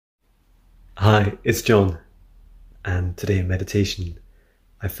Hi, it's Jon, and today in meditation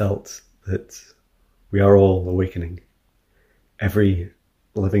I felt that we are all awakening. Every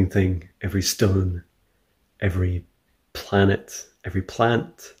living thing, every stone, every planet, every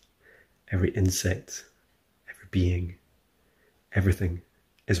plant, every insect, every being, everything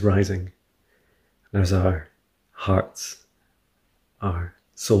is rising. And as our hearts, our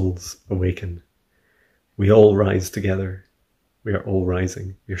souls awaken, we all rise together. We are all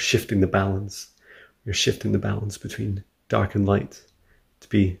rising. We are shifting the balance. We are shifting the balance between dark and light to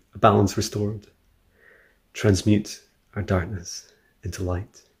be a balance restored. Transmute our darkness into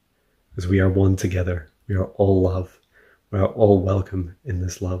light. As we are one together, we are all love. We are all welcome in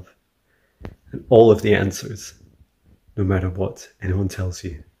this love. And all of the answers, no matter what anyone tells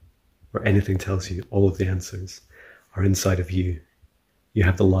you or anything tells you, all of the answers are inside of you. You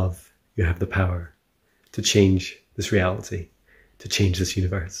have the love, you have the power to change this reality, to change this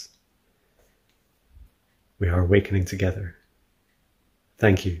universe. We are awakening together.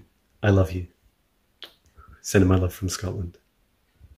 Thank you. I love you. Sending my love from Scotland.